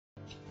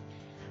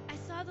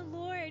saw the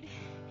Lord,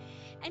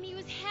 and he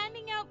was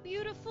handing out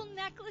beautiful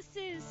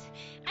necklaces,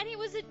 and he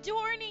was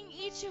adorning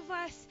each of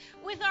us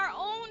with our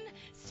own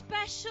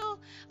special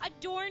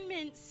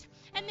adornments.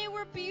 And they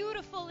were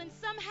beautiful, and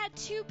some had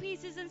 2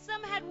 pieces, and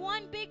some had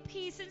 1 big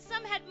piece, and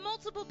some had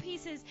multiple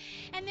pieces,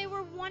 and they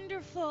were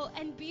wonderful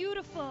and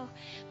beautiful.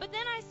 But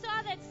then I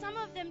saw that some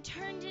of them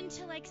turned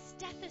into like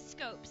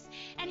stethoscopes,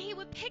 and he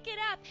would pick it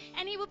up,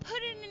 and he would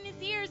put it in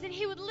his ears, and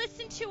he would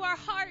listen to our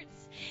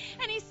hearts.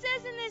 And he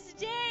says in this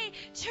day,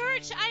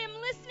 church, I am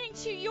listening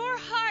to your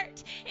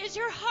heart. Is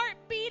your heart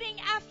beating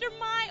after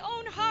my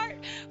own heart?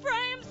 For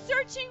I am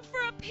searching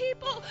for a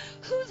people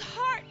whose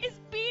heart is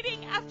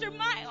beating after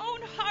my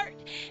own heart,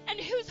 and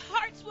whose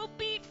hearts will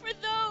beat for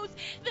those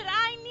that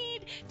I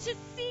need to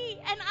see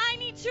and I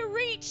need to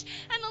reach.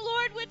 And the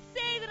Lord would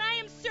say that I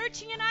am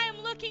searching and I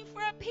am looking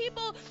for a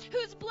people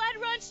whose blood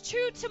runs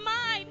true to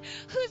mine,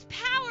 whose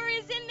power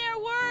is in their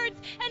words,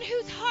 and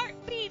whose heart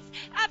beats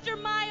after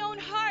my own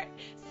heart,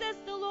 says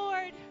the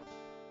Lord.